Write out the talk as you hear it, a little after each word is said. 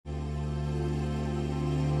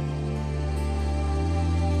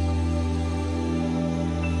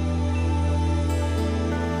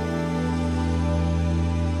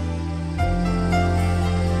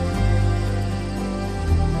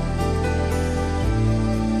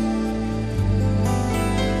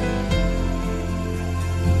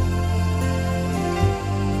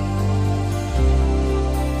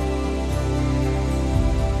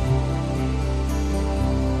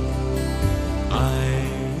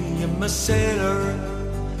I'm a sailor,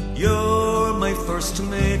 you're my first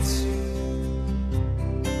mate.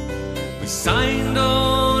 We signed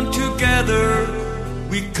on together,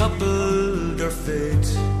 we coupled our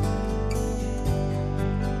fate.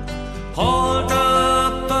 Hauled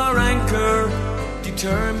up our anchor,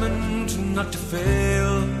 determined not to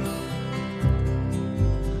fail.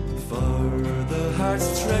 For the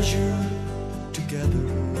heart's treasure, together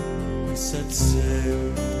we set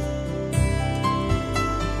sail.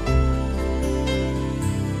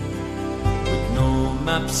 With no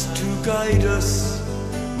maps to guide us,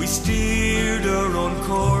 we steered our own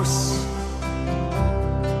course.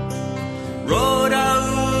 Rode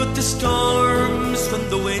out the storms when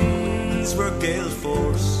the winds were gale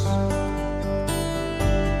force.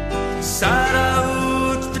 Sat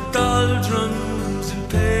out the doldrums in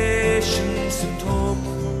patience and hope.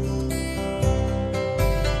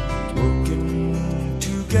 Working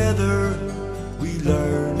together, we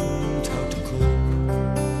learned how to cope.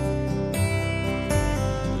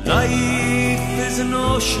 Life is an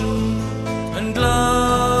ocean and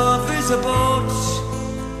love is a boat.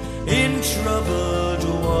 In troubled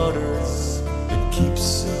waters, it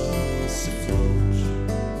keeps us afloat.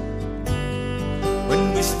 When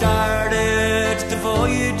we started the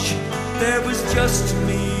voyage, there was just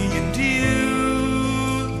me and you.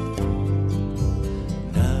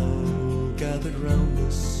 Now gathered round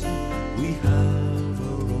us, we have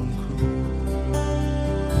our own crew.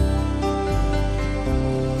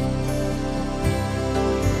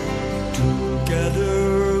 Together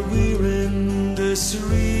we're in this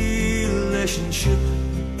relationship.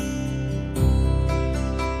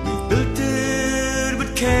 We've built it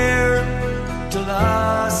with care to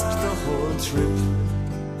last the whole trip.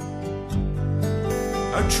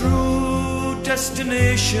 Our true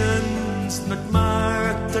destination's not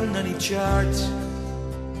marked on any chart.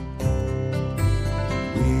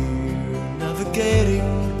 We're navigating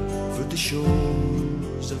for the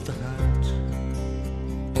shores of the heart.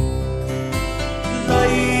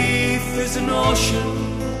 Life is an ocean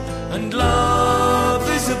and love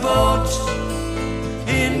is a boat.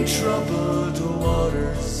 In troubled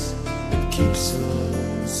waters, it keeps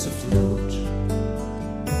us afloat.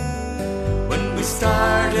 When we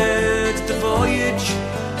started the voyage,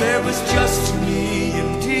 there was just me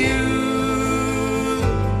and you.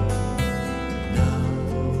 Now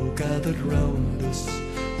gathered round us,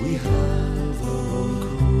 we have our own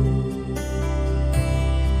crew.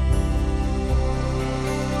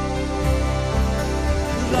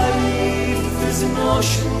 Life is an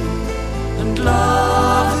ocean and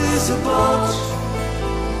love is a boat.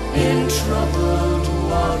 In troubled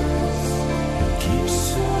waters, it keeps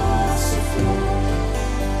us afloat.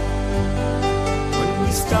 When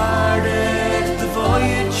we started the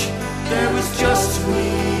voyage, there was just me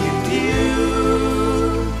and you.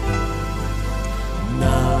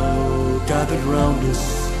 Now gathered round us,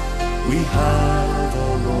 we have